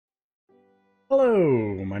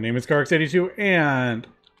Hello, my name is Carx82 and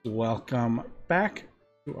welcome back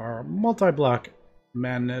to our Multiblock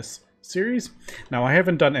Madness series. Now, I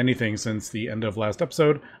haven't done anything since the end of last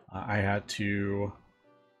episode. I had to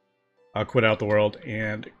quit out the world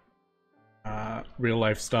and real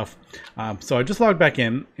life stuff. So I just logged back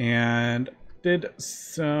in and did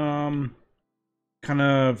some kind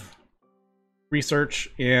of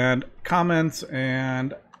research and comments,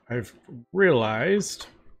 and I've realized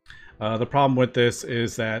the problem with this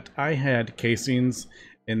is that I had casings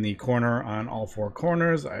in the corner on all four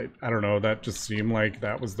corners. I don't know, that just seemed like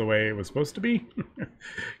that was the way it was supposed to be.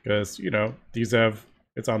 Because, you know, these have,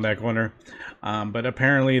 it's on that corner. But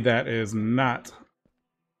apparently that is not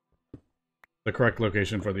the correct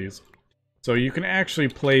location for these. So you can actually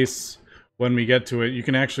place, when we get to it, you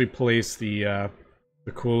can actually place the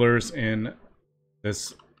coolers in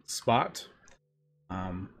this spot.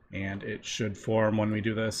 And it should form when we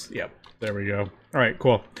do this. Yep, there we go. All right,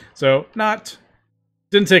 cool. So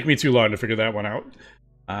didn't take me too long to figure that one out.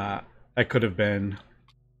 That could have been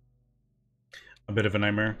a bit of a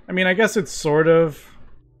nightmare. I mean, I guess it's sort of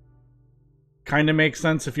kind of makes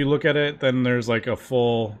sense if you look at it. Then there's like a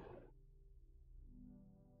full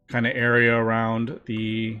kind of area around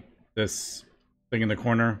this thing in the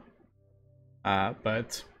corner.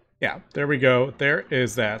 But yeah, there we go. There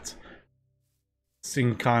is that.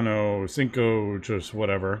 Cinco, just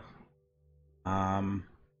whatever.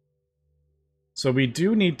 So we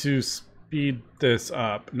do need to speed this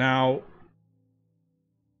up. Now,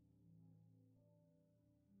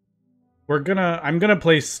 I'm gonna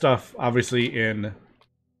place stuff, obviously, I'm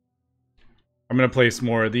gonna place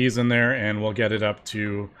more of these in there, and we'll get it up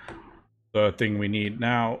to the thing we need.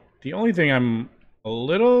 Now, the only thing I'm a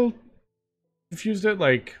little confused at,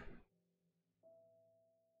 like,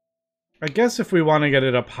 I guess if we want to get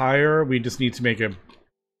it up higher, we just need to make it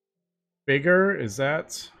bigger. Is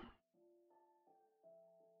that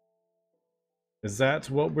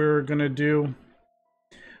what we're gonna do?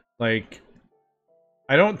 Like,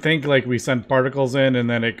 I don't think like we send particles in and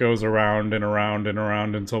then it goes around and around and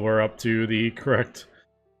around until we're up to the correct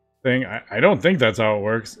thing. I don't think that's how it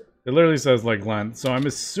works. It literally says like length. So I'm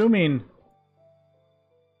assuming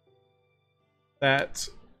that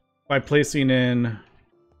by placing in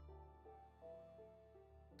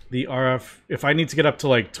the RF, if I need to get up to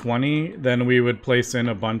like 20, then we would place in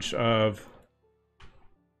a bunch of,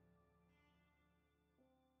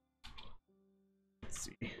 let's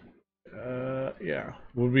see, yeah,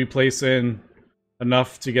 would we place in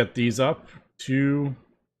enough to get these up to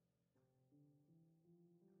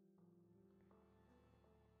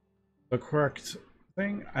the correct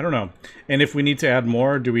thing? I don't know. And if we need to add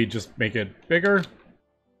more, do we just make it bigger?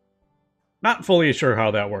 Not fully sure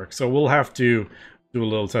how that works, so we'll have to do a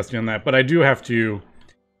little testing on that, but I do have to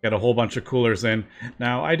get a whole bunch of coolers in.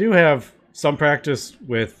 Now, I do have some practice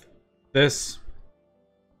with this,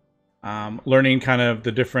 learning kind of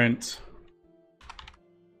the different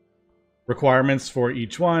requirements for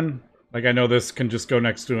each one. Like, I know this can just go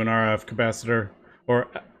next to an RF capacitor, or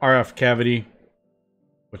RF cavity,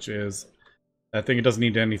 which is that thing, it doesn't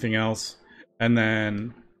need anything else. And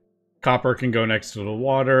then copper can go next to the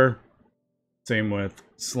water. Same with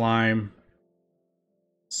slime.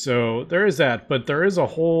 So there is that, but there is a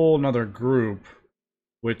whole nother group,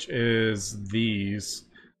 which is these.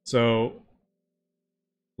 So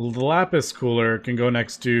the lapis cooler can go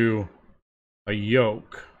next to a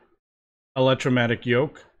yoke, electromatic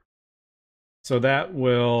yoke. So that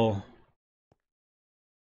will,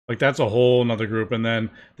 like, that's a whole nother group. And then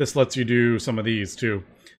this lets you do some of these too.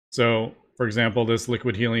 So for example, this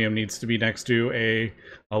liquid helium needs to be next to a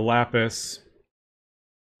lapis,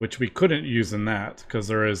 which we couldn't use in that because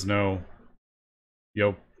there is no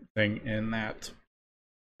yoke thing in that.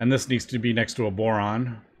 And this needs to be next to a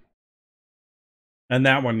boron. And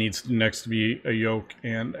that one needs next to be a yoke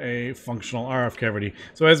and a functional RF cavity.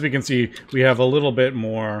 So as we can see, we have a little bit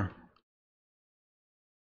more.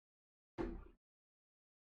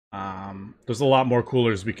 There's a lot more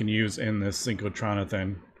coolers we can use in this synchrotron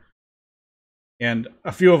thing. And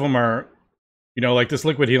a few of them are, you know, like this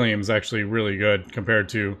liquid helium is actually really good compared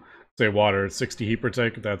to, say, water. It's 60 heat per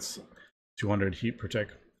tick. That's 200 heat per tick.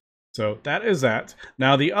 So that is that.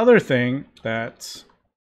 Now, the other thing that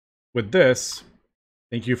with this,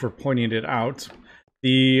 thank you for pointing it out,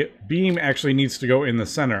 the beam actually needs to go in the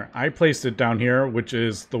center. I placed it down here, which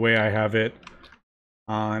is the way I have it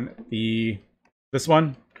on this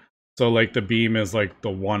one. So like the beam is like the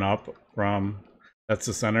one up from, that's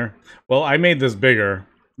the center. Well, I made this bigger,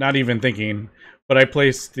 not even thinking, but I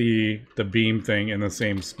placed the beam thing in the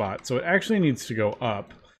same spot. So it actually needs to go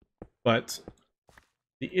up. But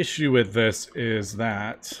The issue with this is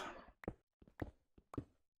that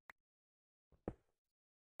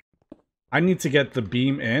I need to get the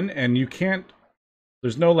beam in, and you can't,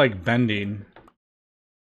 there's no like bending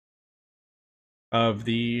of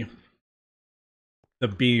the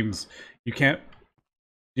beams. You can't,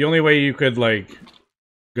 the only way you could like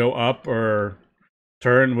go up or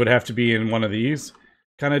turn would have to be in one of these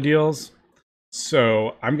kind of deals.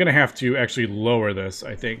 So I'm gonna have to actually lower this,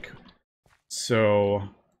 I think. So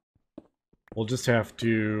we'll just have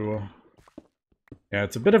to, yeah,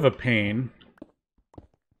 it's a bit of a pain.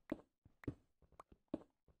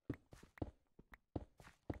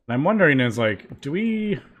 And I'm wondering is like, do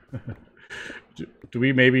we do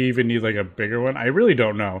we maybe even need like a bigger one? I really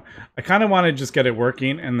don't know. I kind of want to just get it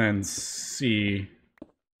working and then see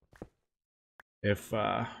if is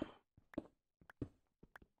that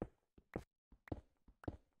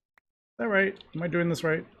right? Am I doing this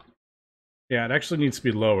right? Yeah, it actually needs to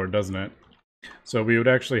be lower, doesn't it? So we would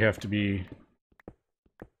actually have to be,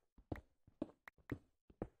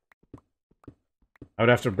 I would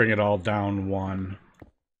have to bring it all down one,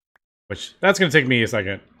 which that's going to take me a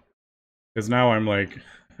second, because now I'm like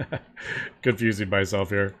confusing myself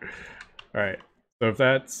here. All right, so if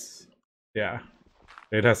that's, yeah,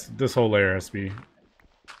 it has, this whole layer has to be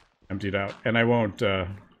emptied out, and I won't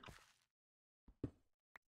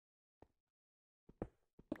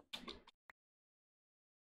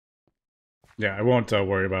yeah, I won't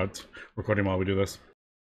worry about recording while we do this.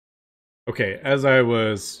 Okay, as I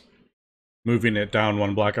was moving it down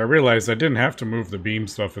one block, I realized I didn't have to move the beam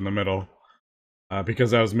stuff in the middle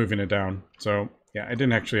because I was moving it down. So yeah, I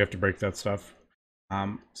didn't actually have to break that stuff.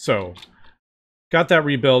 So got that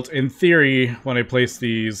rebuilt. In theory, when I place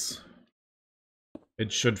these,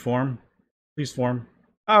 it should form. Please form.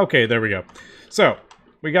 Okay, there we go. So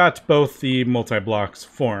we got both the multi-blocks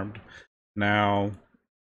formed. Now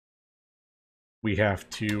we have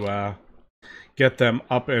to get them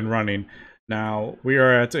up and running. Now we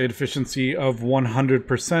are at an efficiency of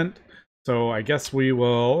 100%, so I guess we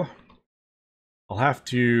will, I'll have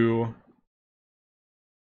to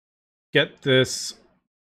get this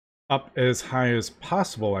up as high as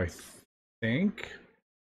possible, I think.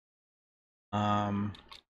 But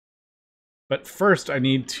first I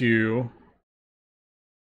need to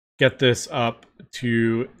get this up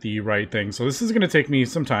to the right thing. So this is going to take me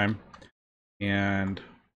some time and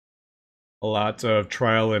a lot of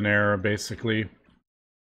trial and error, basically,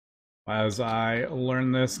 as I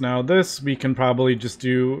learn this. Now this we can probably just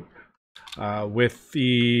do with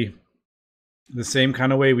the same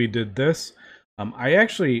kind of way we did this.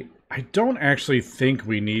 I don't actually think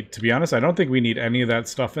we need, to be honest, I don't think we need any of that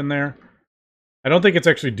stuff in there. I don't think it's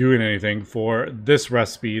actually doing anything for this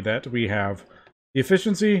recipe that we have. The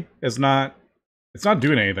efficiency is not, it's not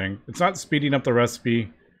doing anything. It's not speeding up the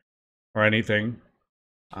recipe or anything.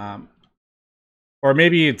 Or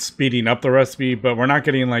maybe it's speeding up the recipe, but we're not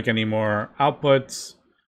getting like any more outputs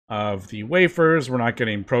of the wafers. We're not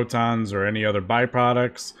getting protons or any other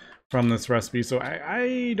byproducts from this recipe. So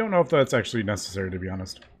I don't know if that's actually necessary, to be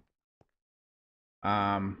honest.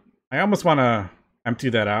 I almost want to empty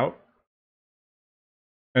that out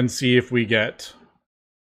and see if we get,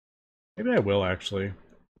 maybe I will actually.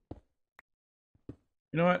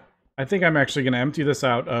 You know what? I think I'm actually going to empty this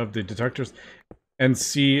out of the detectors and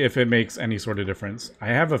see if it makes any sort of difference. I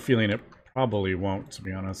have a feeling it probably won't, to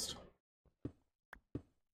be honest.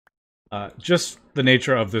 Just the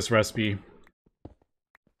nature of this recipe.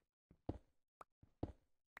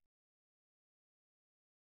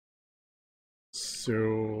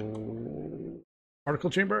 So, particle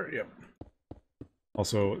chamber, yep.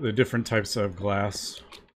 Also, the different types of glass.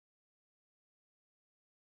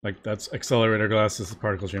 Like, that's accelerator glass, this is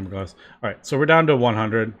particle chamber glass. All right, so we're down to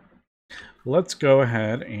 100. Let's go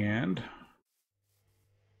ahead and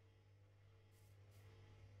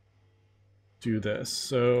do this.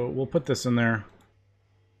 So we'll put this in there.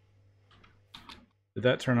 Did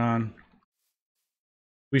that turn on?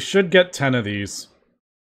 We should get 10 of these.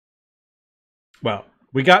 Well,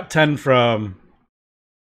 we got 10 from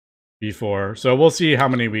before, so we'll see how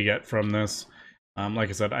many we get from this. Like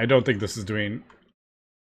I said, I don't think this is doing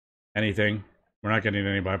anything. We're not getting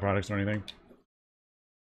any byproducts or anything.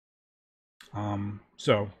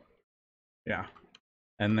 So, yeah.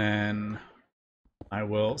 And then I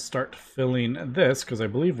will start filling this, because I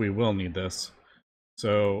believe we will need this.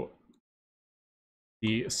 So,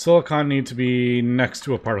 the silicon needs to be next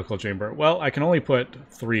to a particle chamber. Well, I can only put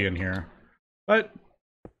 3 in here, but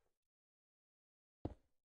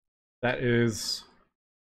that is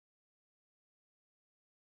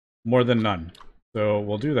more than none. So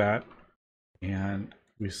we'll do that, and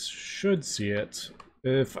we should see it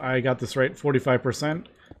if I got this right, 45%.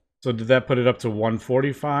 So did that put it up to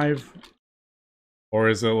 145? Or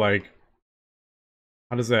is it like,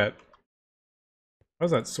 how does that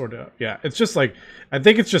sort out? Yeah, it's just like, I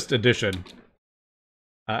think it's just addition.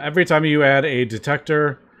 Every time you add a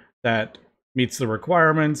detector that meets the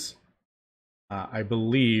requirements, I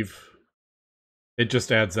believe it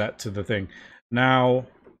just adds that to the thing. Now,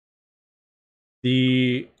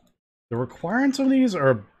 the requirements of these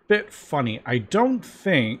are a bit funny. I don't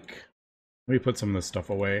think... Let me put some of this stuff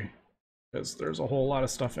away, because there's a whole lot of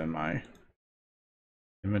stuff in my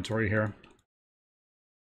inventory here.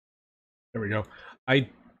 There we go. I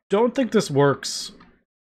don't think this works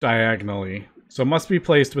diagonally, so it must be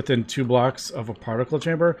placed within 2 blocks of a particle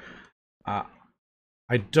chamber.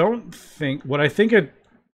 I don't think... What I think it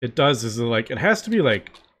does is, like, it has to be,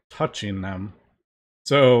 like, touching them.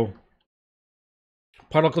 So,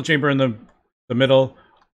 particle chamber in the middle,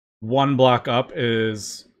 1 block up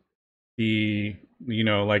is the, you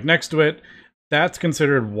know, like, next to it. That's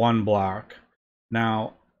considered 1 block.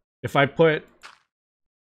 Now, if I put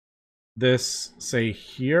this, say,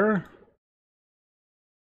 here,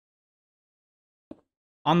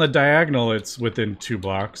 on the diagonal, it's within 2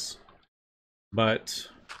 blocks. But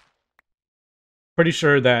pretty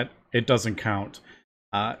sure that it doesn't count.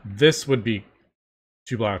 This would be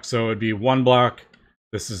 2 blocks, so it'd be 1 block.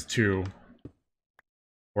 This is 2.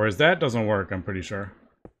 Whereas that doesn't work, I'm pretty sure.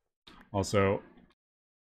 Also,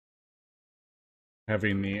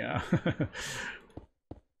 having the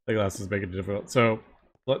the glasses make it difficult. So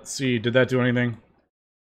let's see, did that do anything?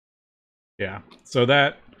 Yeah. So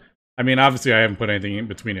that, I mean, obviously I haven't put anything in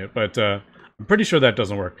between it, but I'm pretty sure that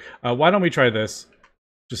doesn't work. Why don't we try this,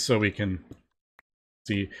 just so we can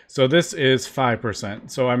see. So this is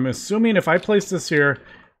 5%. So I'm assuming if I place this here,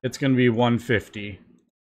 it's going to be 150.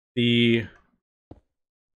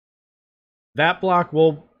 That block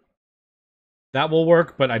will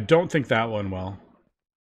work, but I don't think that one will.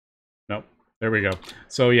 Nope. There we go.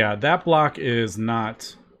 So yeah, that block is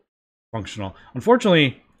not functional.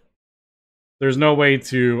 Unfortunately, there's no way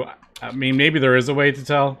to... I mean, maybe there is a way to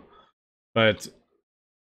tell, but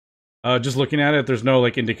just looking at it, there's no,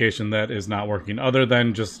 like, indication that is not working, other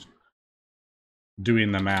than just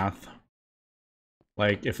doing the math.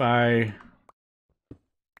 Like, if I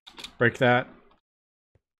break that,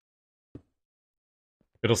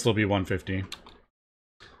 it'll still be 150.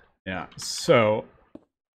 Yeah, so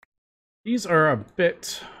these are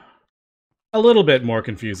a little bit more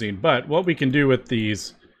confusing, but what we can do with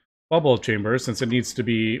these bubble chambers, since it needs to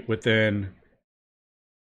be within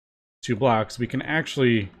 2 blocks, we can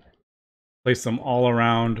actually place them all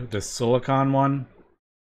around the silicon one.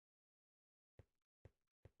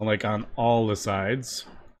 Like on all the sides.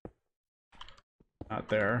 Not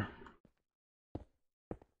there.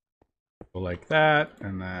 So like that,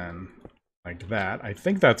 and then like that. I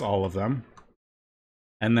think that's all of them.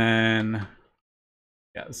 And then,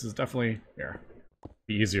 yeah, this is definitely, here,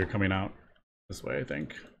 be easier coming out this way, I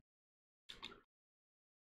think.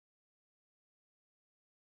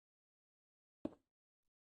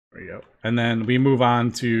 There we go. And then we move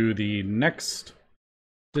on to the next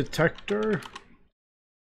detector.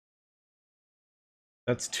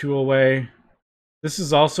 That's 2 away. This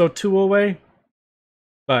is also 2 away,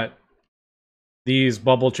 but these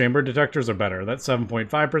bubble chamber detectors are better. That's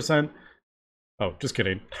 7.5%. Oh, just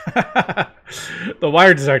kidding. The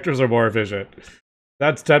wire detectors are more efficient.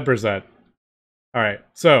 That's 10%. All right,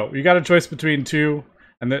 so you got a choice between 2,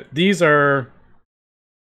 and these are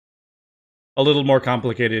a little more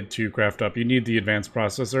complicated to craft up. You need the advanced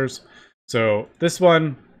processors. So this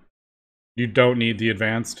one, you don't need the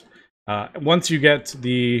advanced. Once you get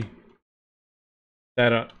the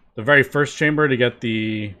very first chamber to get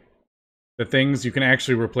the things, you can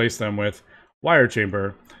actually replace them with wire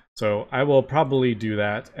chamber. So I will probably do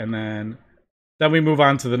that, and then we move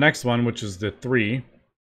on to the next one, which is the 3.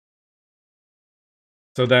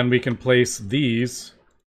 So then we can place these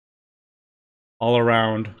all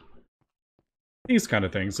around these kind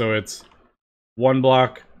of things. So it's 1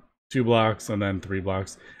 block, 2 blocks, and then 3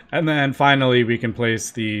 blocks. And then finally we can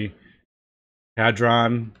place the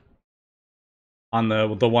hadron on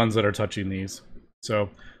the ones that are touching these. So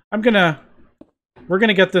we're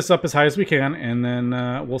gonna get this up as high as we can, and then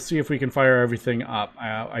we'll see if we can fire everything up.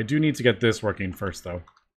 I do need to get this working first, though.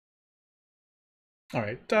 All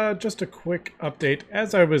right, just a quick update.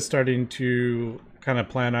 As I was starting to kind of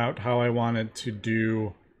plan out how I wanted to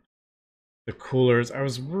do the coolers, I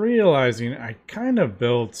was realizing I kind of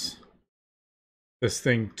built this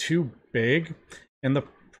thing too big, and the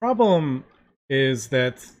problem is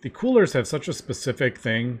that the coolers have such a specific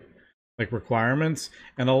thing like requirements,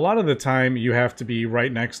 and a lot of the time you have to be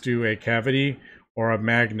right next to a cavity or a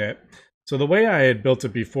magnet. So the way I had built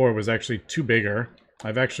it before was actually too bigger.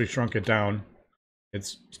 I've actually shrunk it down.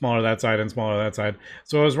 It's smaller that side and smaller that side.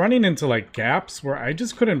 So I was running into like gaps where I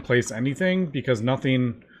just couldn't place anything because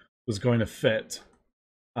nothing was going to fit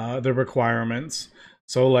the requirements.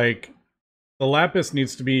 So like the lapis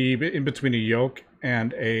needs to be in between a yoke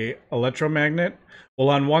and a electromagnet. Well,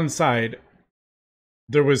 on one side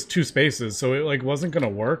there was 2 spaces, so it like wasn't gonna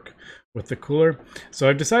work with the cooler. So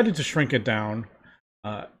I've decided to shrink it down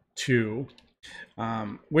to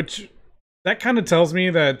which that kind of tells me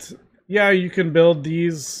that yeah, you can build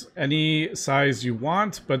these any size you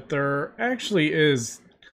want, but there actually is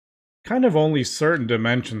kind of only certain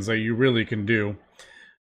dimensions that you really can do.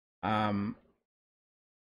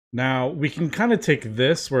 Now we can kind of take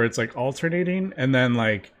this where it's like alternating and then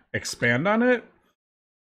like expand on it.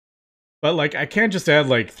 But like I can't just add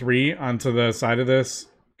like 3 onto the side of this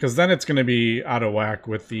because then it's going to be out of whack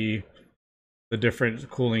with the different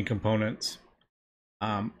cooling components.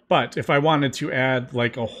 But if I wanted to add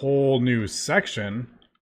like a whole new section,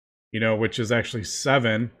 you know, which is actually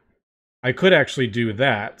 7, I could actually do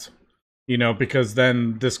that, you know, because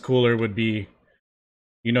then this cooler would be,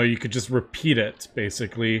 you know, you could just repeat it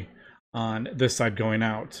basically on this side going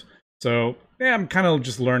out. So yeah, I'm kind of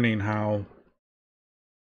just learning how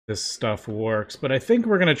this stuff works, but I think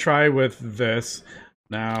we're going to try with this.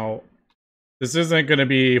 Now, this isn't going to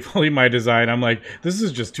be fully my design. I'm like, this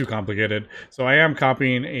is just too complicated. So I am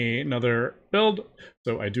copying another build,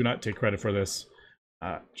 so I do not take credit for this.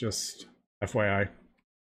 Just FYI.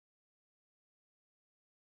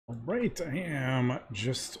 All right, I am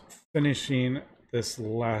just finishing this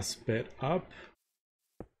last bit up,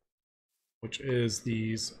 which is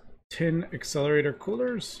these tin accelerator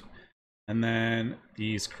coolers, and then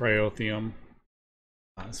these cryotheum.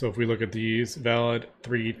 So if we look at these valid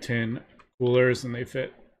 3 tin coolers, and they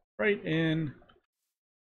fit right in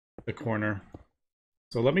the corner.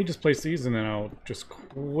 So let me just place these and then I'll just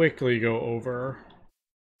quickly go over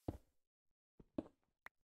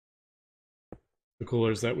the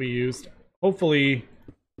coolers that we used. Hopefully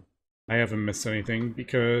I haven't missed anything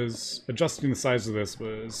because adjusting the size of this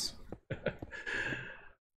was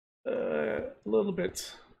a little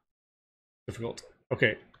bit difficult.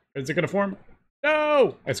 Okay, is it gonna form?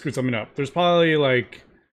 No! I screwed something up. There's probably like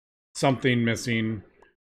something missing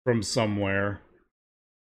from somewhere.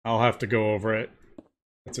 I'll have to go over it.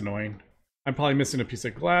 That's annoying. I'm probably missing a piece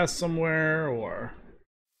of glass somewhere or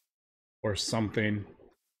something.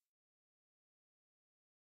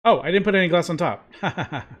 Oh, I didn't put any glass on top.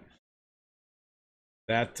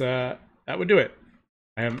 That would do it.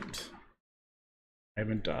 I haven't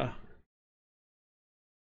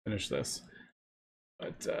finished this.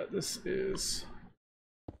 But this is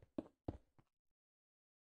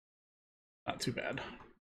not too bad.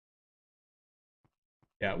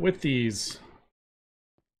 Yeah, with these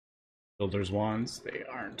builder's wands, they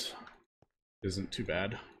isn't too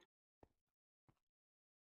bad.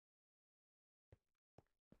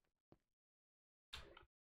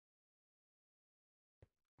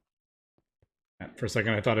 And for a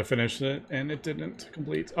second I thought I finished it and it didn't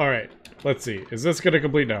complete. All right, let's see. Is this gonna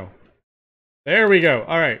complete now? There we go.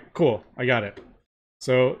 All right, cool. I got it.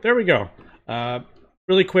 So there we go.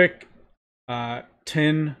 Really quick,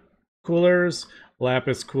 tin coolers,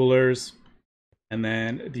 lapis coolers, and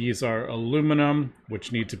then these are aluminum,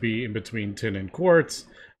 which need to be in between tin and quartz,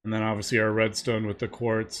 and then obviously our redstone with the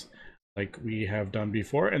quartz, like we have done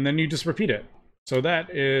before, and then you just repeat it. So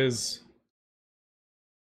that is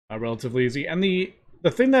relatively easy. And the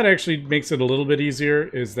thing that actually makes it a little bit easier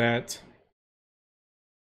is that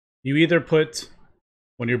you either put,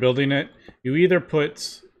 when you're building it, you either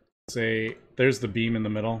put, say, there's the beam in the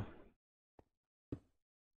middle.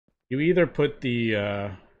 You either put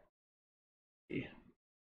the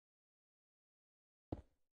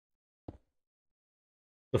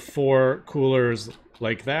 4 coolers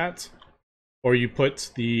like that, or you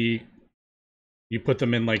put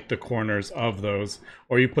them in like the corners of those,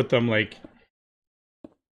 or you put them like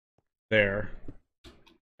there.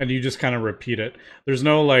 And you just kind of repeat it. There's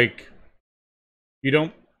no like, you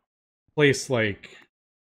don't place like,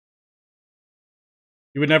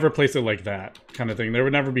 you would never place it like that kind of thing. There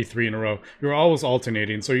would never be 3 in a row. You're always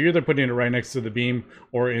alternating. So you're either putting it right next to the beam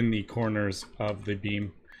or in the corners of the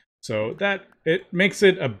beam. So that, it makes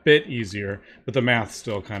it a bit easier, but the math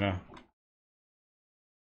still kind of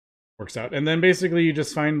works out. And then basically you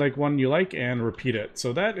just find like one you like and repeat it.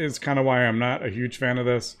 So that is kind of why I'm not a huge fan of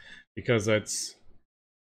this, because it's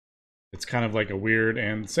kind of like a weird,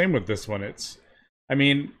 and same with this one. I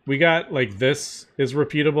mean, we got like this is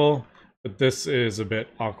repeatable, But this is a bit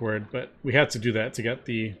awkward, but we had to do that to get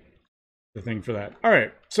the thing for that. All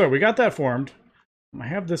right, so we got that formed. I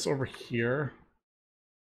have this over here.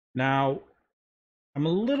 Now, I'm a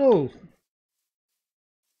little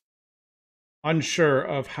unsure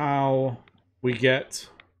of how we get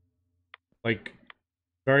like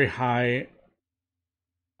very high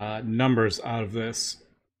numbers out of this.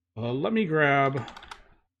 Let me grab... I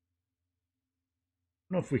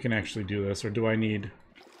don't know if we can actually do this, or do I need...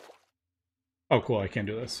 Oh, cool, I can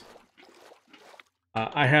do this.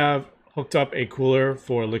 I have hooked up a cooler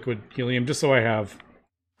for liquid helium, just so I have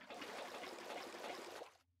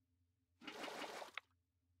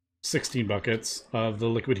 16 buckets of the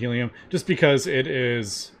liquid helium, just because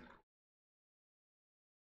it's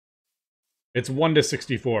 1 to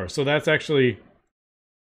 64, so that's actually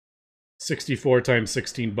 64 times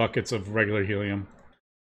 16 buckets of regular helium.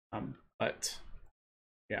 But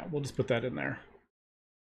yeah, we'll just put that in there.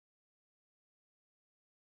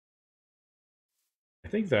 I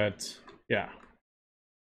think that, yeah,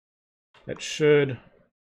 that should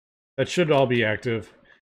all be active.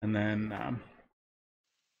 And then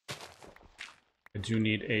I do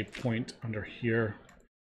need a point under here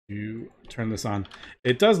to turn this on.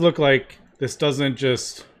 It does look like this doesn't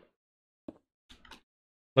just,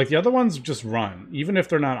 like the other ones just run, even if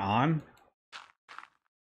they're not on.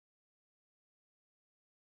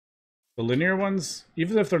 The linear ones,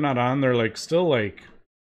 even if they're not on, they're like still like,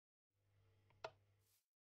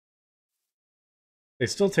 they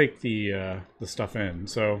still take the stuff in.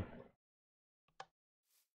 So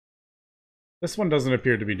this one doesn't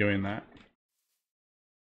appear to be doing that.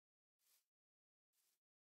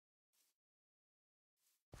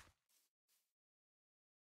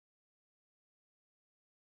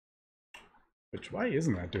 Which, why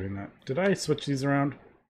isn't that doing that? Did I switch these around?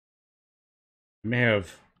 I may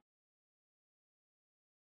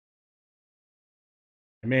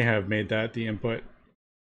have made that the input.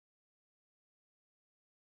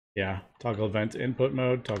 Yeah, toggle event to input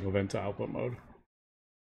mode, toggle event to output mode.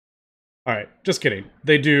 All right, just kidding.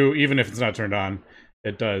 They do, even if it's not turned on,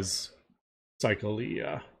 it does cycle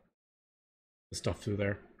the stuff through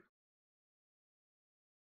there.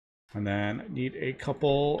 And then I need a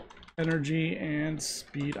couple energy and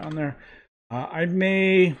speed on there. I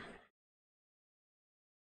may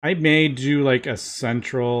do like a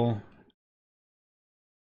central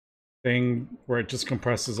thing where it just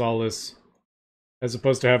compresses all this, as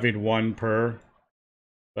opposed to having one per.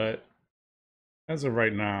 But as of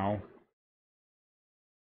right now,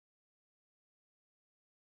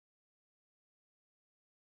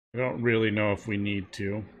 I don't really know if we need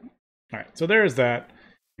to. All right, so there's that,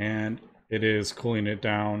 and it is cooling it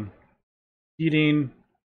down. Heating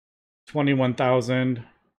 21,000,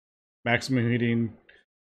 maximum heating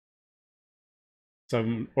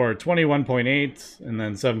 7 or 21.8, and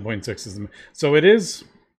then 7.6 is so it is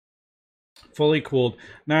fully cooled.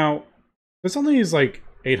 Now this only is like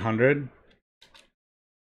 800,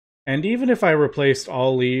 and even if I replaced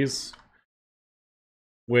all these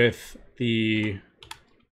with the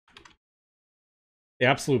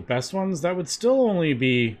absolute best ones, that would still only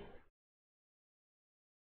be,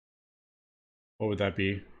 what would that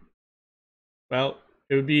be? Well,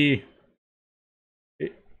 it would be,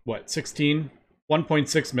 what,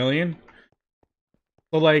 1.6 million?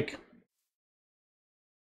 So like,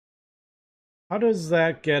 how does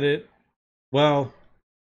that get it? Well,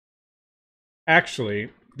 actually,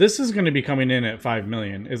 this is going to be coming in at 5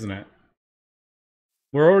 million, isn't it?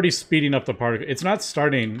 We're already speeding up the particle. It's not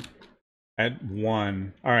starting at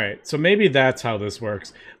 1. All right, so maybe that's how this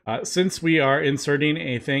works. Since we are inserting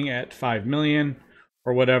a thing at 5 million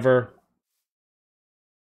or whatever.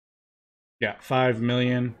 Yeah, 5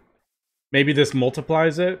 million. Maybe this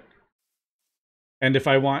multiplies it. And if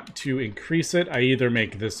I want to increase it, I either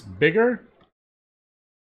make this bigger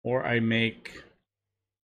or I make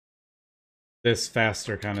this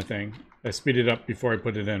faster kind of thing. I speed it up before I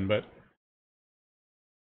put it in, but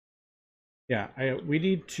yeah, we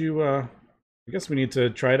need to, I guess we need to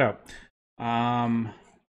try it out.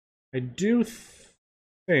 I do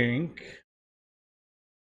think,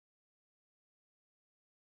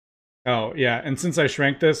 oh yeah, and since I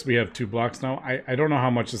shrank this, we have 2 blocks now. I don't know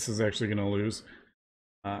how much this is actually going to lose.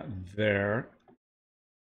 There.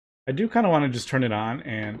 I do kind of want to just turn it on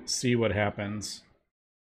and see what happens.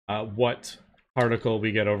 What particle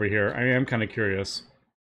we get over here. I am kind of curious.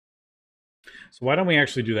 So why don't we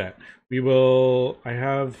actually do that? We will, we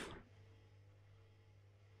have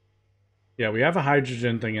a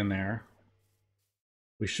hydrogen thing in there.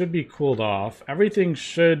 We should be cooled off. Everything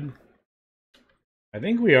should, I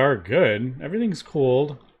think we are good. Everything's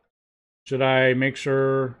cooled. Should I make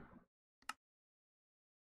sure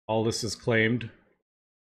All this is claimed.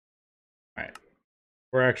 All right.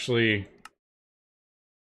 We're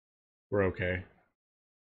okay.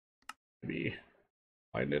 Maybe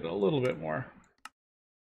find it a little bit more.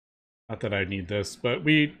 Not that I need this, but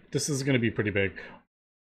this is going to be pretty big.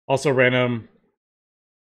 Also, random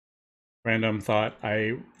thought.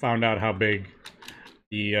 I found out how big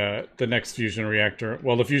the next fusion reactor.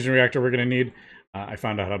 Well, the fusion reactor we're going to need. I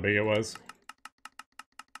found out how big it was.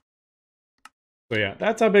 So yeah,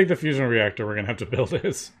 that's how big the fusion reactor we're going to have to build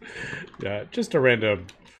is. Yeah, just a random.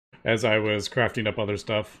 As I was crafting up other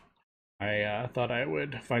stuff, I thought I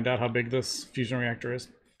would find out how big this fusion reactor is.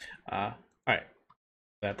 All right,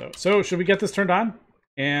 that though. So should we get this turned on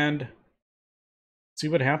and see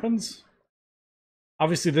what happens?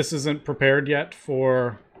 Obviously, this isn't prepared yet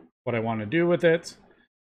for what I want to do with it,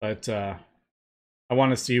 but I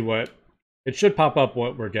want to see what it should pop up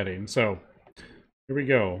what we're getting. So here we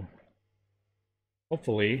go.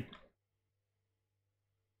 Hopefully,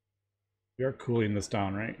 we are cooling this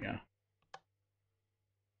down, right? Yeah.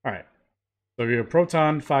 All right. So we have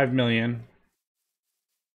proton 5 million.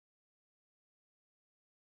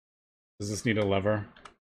 Does this need a lever?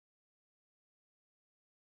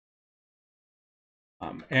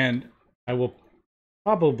 And I will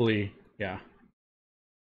probably, yeah.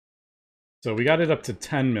 So we got it up to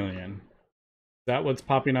 10 million. Is that what's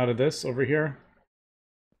popping out of this over here?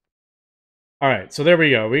 All right, so there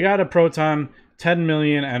we go. We got a proton, 10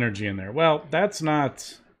 million energy in there. Well, that's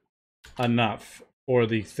not enough for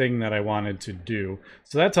the thing that I wanted to do.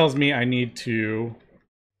 So that tells me I need to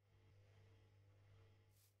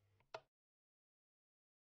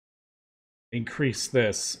increase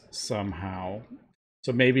this somehow.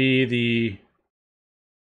 So maybe the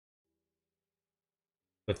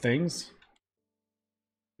things,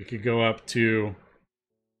 we could go up to,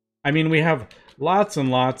 I mean, we have lots and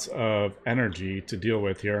lots of energy to deal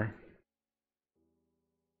with here.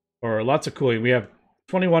 Or lots of cooling. We have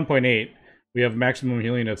 21.8. We have maximum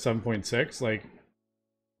healing at 7.6. Like,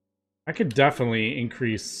 I could definitely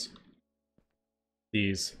increase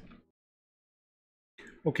these.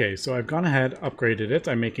 Okay, so I've gone ahead, upgraded it.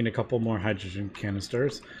 I'm making a couple more hydrogen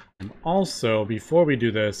canisters. I'm also, before we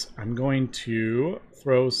do this, I'm going to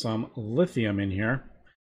throw some lithium in here.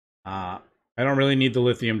 I don't really need the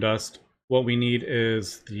lithium dust. What we need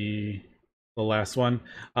is the last one.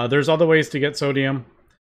 There's other ways to get sodium.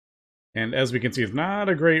 And as we can see, it's not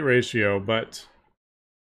a great ratio, but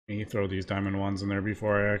let me throw these diamond ones in there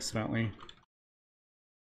before I accidentally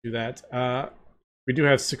do that. We do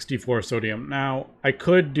have 64 sodium. Now, I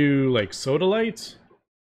could do like sodalite.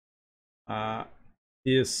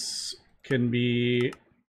 This can be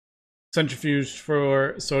centrifuged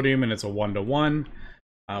for sodium, and it's a 1-to-1.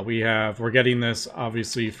 We're getting this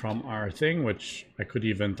obviously from our thing, which I could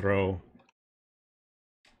even throw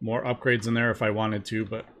more upgrades in there if I wanted to,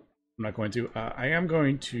 but I'm not going to. I am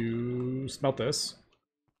going to smelt this.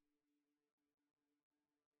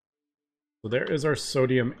 So there is our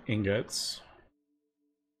sodium ingots.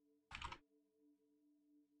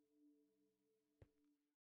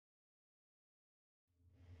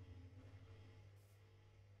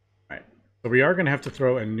 Alright, so we are going to have to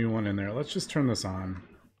throw a new one in there. Let's just turn this on.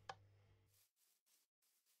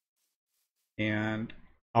 And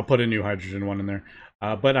I'll put a new hydrogen one in there.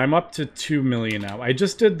 But I'm up to 2 million now. I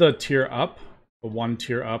just did the tier up, the 1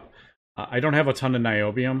 tier up. I don't have a ton of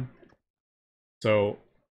niobium. So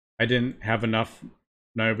I didn't have enough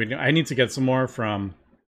niobium. I need to get some more from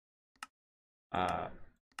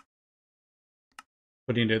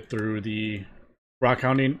putting it through the rock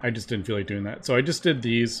hounding. I just didn't feel like doing that. So I just did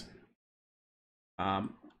these.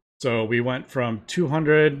 So we went from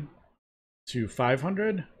 200 to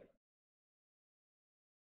 500.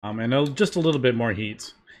 And just a little bit more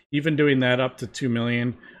heat. Even doing that up to 2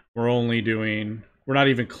 million, we're not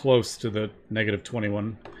even close to the negative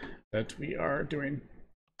 21 that we are doing.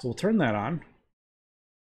 So we'll turn that on.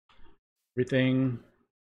 Everything's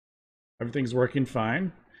working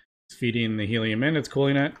fine. It's feeding the helium in, it's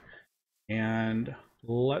cooling it. And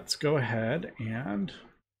let's go ahead and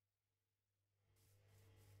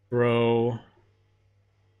throw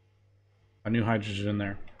a new hydrogen in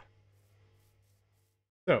there.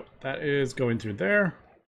 So that is going through there.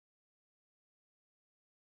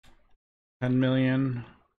 10 million.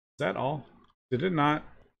 Is that all? Did it not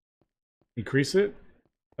increase it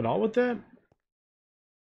at all with that?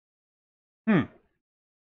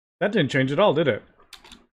 That didn't change at all, did it?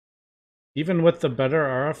 Even with the better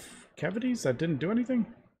RF cavities, that didn't do anything?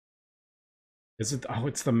 Is it? Oh,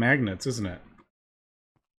 it's the magnets, isn't it?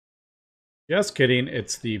 Just kidding.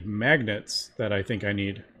 It's the magnets that I think I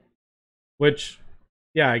need. Which,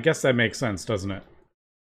 yeah, I guess that makes sense, doesn't it?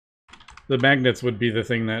 the magnets would be the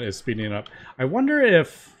thing that is speeding it up. I wonder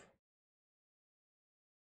if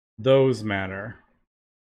those matter.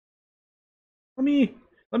 Let me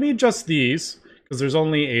adjust these, because there's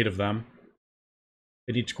only 8 of them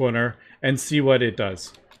at each corner, and see what it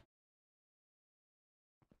does.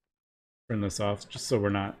 Turn this off, just so we're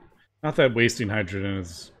not that wasting hydrogen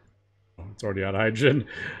is... It's already out of hydrogen.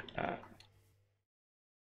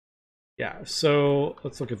 Yeah, so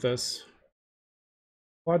let's look at this.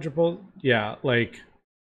 Quadruple, yeah, like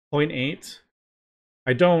 0.8.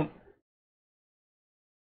 I don't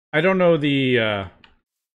know the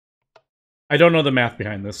I don't know the math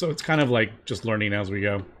behind this, so it's kind of like just learning as we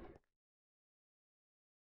go.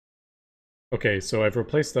 Okay, so I've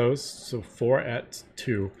replaced those. So 4 at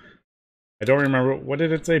 2. I don't remember. What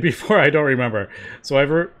did it say before? I don't remember. So I've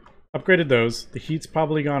upgraded those. The heat's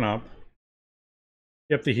probably gone up.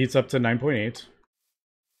 Yep, the heat's up to 9.8.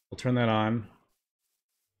 We'll turn that on.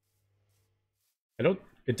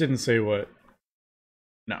 It didn't say what.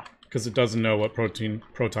 No, because it doesn't know what proton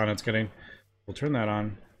it's getting. We'll turn that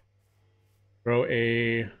on. Throw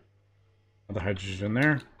another hydrogen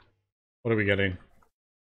there. What are we getting?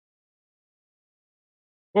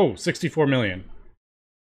 Whoa, 64 million.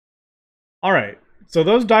 All right, so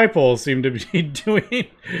those dipoles seem to be doing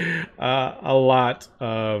a lot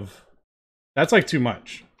of... That's like too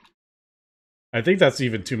much. I think that's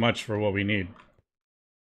even too much for what we need.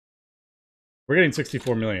 We're getting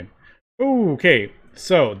 64 million. Ooh, okay,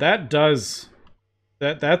 so that does...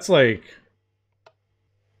 That's like...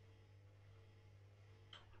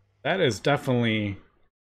 That is definitely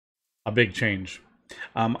a big change.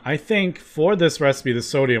 I think for this recipe, the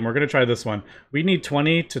sodium, we're going to try this one. We need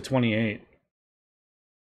 20 to 28.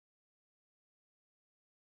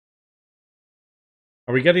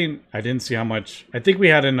 Are we getting... I didn't see how much. I think we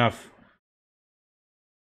had enough.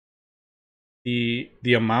 The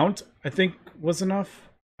amount, I think, was enough.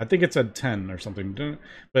 I think it said 10 or something.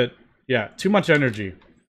 But yeah, too much energy.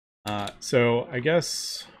 So I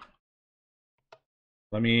guess...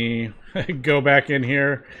 Let me go back in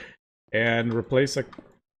here and replace a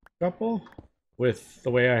couple with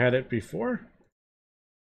the way I had it before.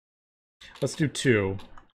 Let's do 2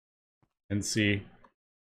 and see.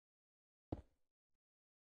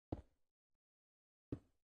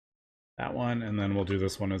 That one, and then we'll do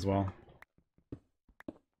this one as well.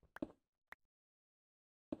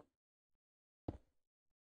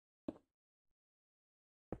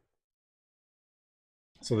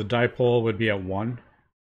 So the dipole would be at 1.4.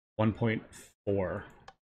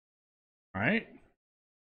 All right.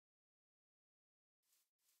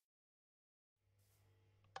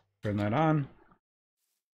 Turn that on.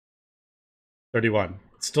 31.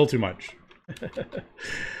 Still too much.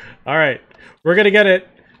 All right. We're going to get it.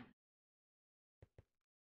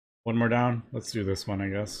 One more down. Let's do this one, I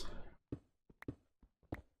guess.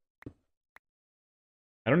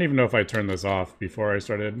 I don't even know if I turned this off before I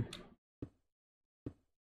started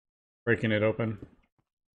breaking it open.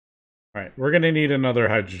 All right. We're going to need another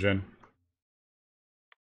hydrogen.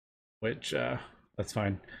 Which, that's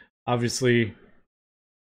fine. Obviously...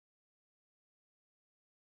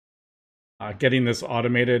 getting this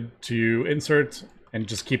automated to insert and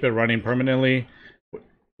just keep it running permanently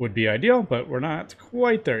would be ideal, but we're not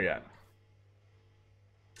quite there yet.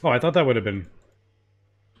 Oh, I thought that would have been...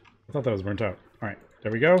 I thought that was burnt out. All right,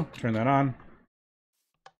 there we go. Turn that on.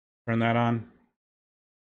 Turn that on.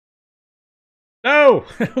 No!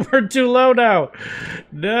 We're too low now!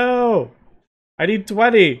 No! I need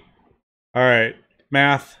 20! All right,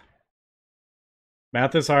 math.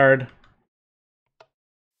 Math is hard.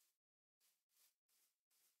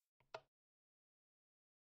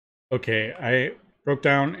 Okay, I broke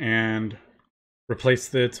down and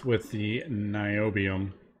replaced it with the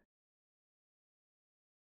niobium.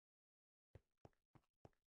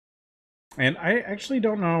 And I actually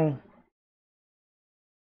don't know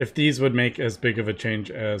if these would make as big of a change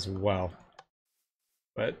as well.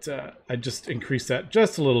 But I just increased that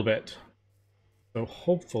just a little bit. So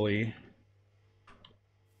hopefully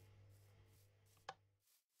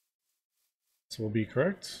this will be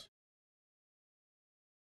correct.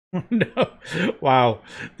 No. Wow.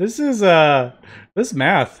 This is this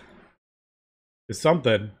math is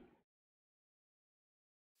something. Am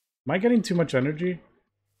I getting too much energy?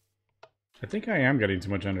 I think I am getting too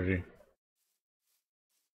much energy.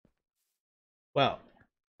 Well,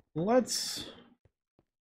 let's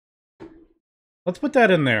put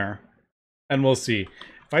that in there and we'll see.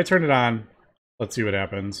 If I turn it on, let's see what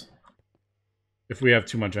happens. If we have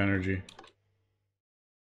too much energy.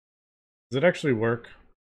 Does it actually work?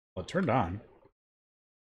 Well, it turned on.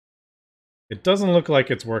 It doesn't look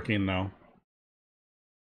like it's working, though.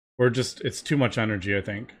 We're just, it's too much energy, I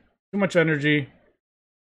think. Too much energy.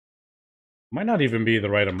 Might not even be the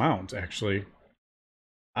right amount, actually.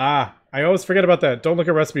 Ah, I always forget about that. Don't look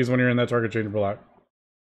at recipes when you're in that target changer block.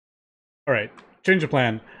 Alright, change of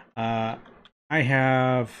plan. I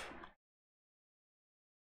have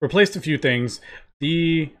replaced a few things.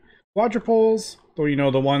 The quadrupoles, though, you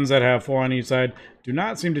know, the ones that have 4 on each side, do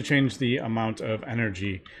not seem to change the amount of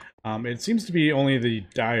energy. It seems to be only the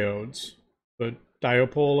diodes, the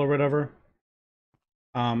diopole or whatever.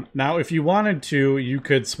 Now, if you wanted to, you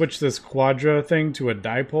could switch this quadra thing to a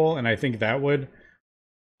dipole, and I think that would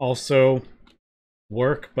also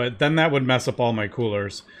work, but then that would mess up all my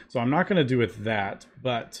coolers. So I'm not going to do with that,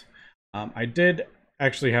 but I did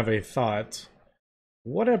actually have a thought.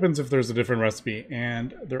 What happens if there's a different recipe?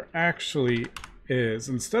 And there actually is.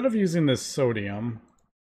 Instead of using this sodium,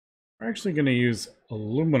 we're actually going to use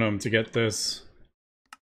aluminum to get this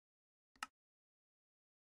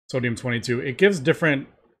sodium 22. It gives different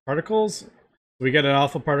particles. We get an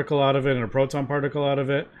alpha particle out of it and a proton particle out of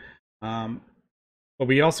it. But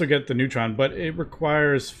we also get the neutron, but it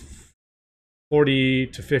requires 40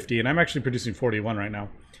 to 50, and I'm actually producing 41 right now.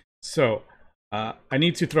 So I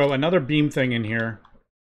need to throw another beam thing in here,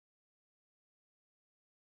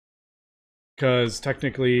 because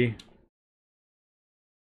technically,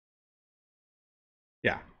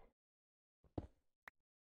 yeah.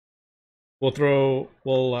 We'll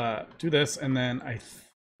do this, and then I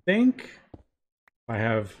think I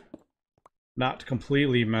have not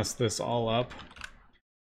completely messed this all up.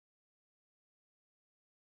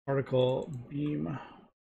 Particle beam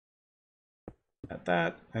at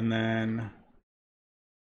that, and then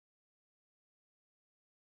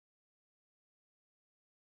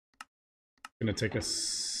it's gonna take a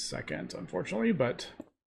second, unfortunately, but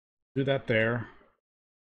do that there.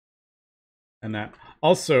 And that.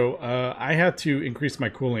 Also, I had to increase my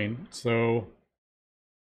cooling, so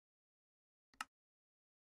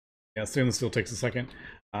yeah, stainless steel takes a second.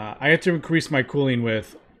 I had to increase my cooling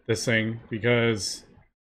with this thing because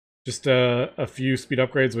just a few speed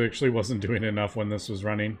upgrades actually wasn't doing enough when this was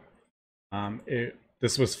running.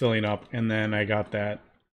 This was filling up, and then I got that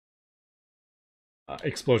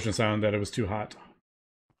explosion sound that it was too hot.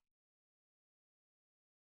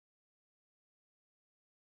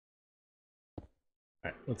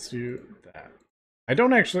 Alright, let's do that. I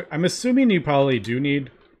don't actually... I'm assuming you probably do need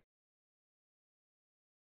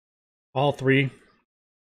all 3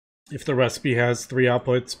 if the recipe has 3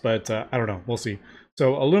 outputs, but I don't know. We'll see.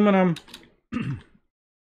 So aluminum,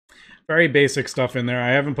 very basic stuff in there.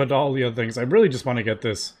 I haven't put all the other things. I really just want to get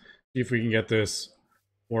this, see if we can get this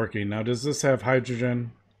working. Now, does this have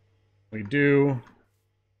hydrogen? We do.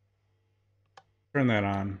 Turn that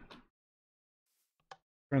on.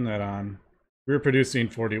 Turn that on. We're producing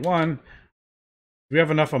 41. Do we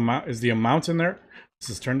have enough amount? Is the amount in there?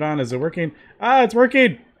 This is turned on. Is it working? Ah, it's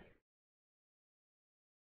working!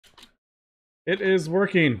 It is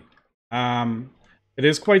working. It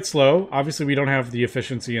is quite slow. Obviously, we don't have the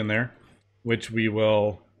efficiency in there, which we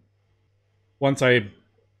will, once I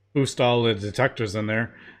boost all the detectors in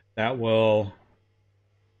there, that will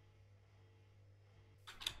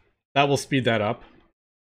speed that up.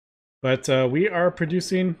 But we are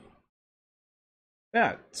producing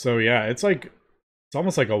that. So yeah, it's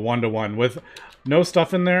almost like a 1-to-1 with no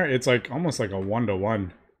stuff in there. It's like almost like a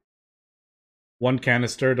 1-to-1. 1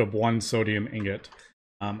 canister to 1 sodium ingot.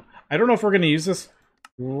 I don't know if we're going to use this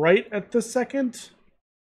right at this second,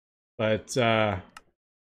 but I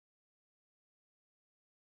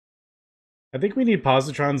think we need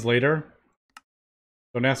positrons later.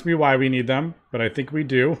 Don't ask me why we need them, but I think we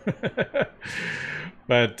do.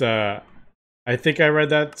 But I think I read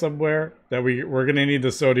that somewhere, that we're going to need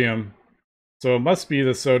the sodium. So it must be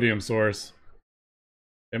the sodium source.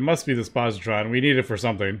 It must be this positron. We need it for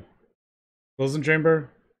something. Closing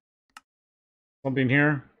chamber. Something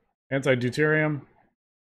here. Anti-deuterium.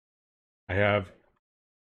 I have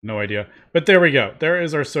no idea. But there we go. There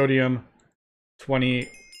is our sodium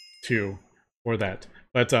 22 for that.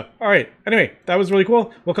 But, alright. Anyway, that was really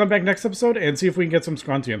cool. We'll come back next episode and see if we can get some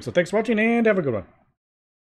strontium. So thanks for watching and have a good one.